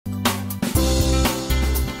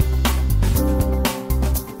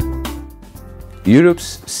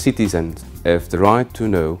Europe's citizens have the right to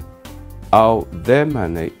know how their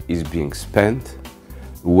money is being spent,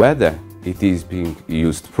 whether it is being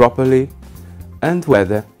used properly, and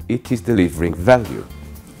whether it is delivering value.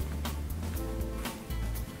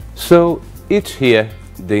 So each year,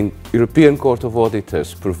 the European Court of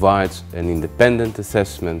Auditors provides an independent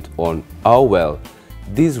assessment on how well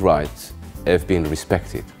these rights have been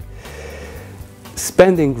respected.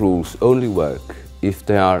 Spending rules only work if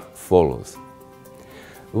they are followed.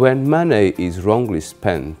 When money is wrongly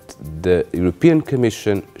spent, the European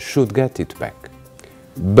Commission should get it back.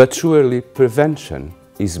 But surely prevention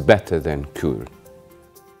is better than cure.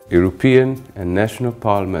 European and national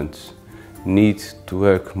parliaments need to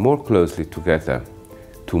work more closely together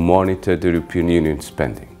to monitor the European Union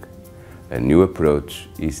spending. A new approach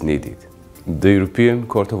is needed. The European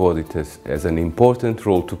Court of Auditors has an important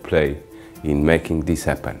role to play in making this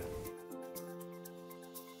happen.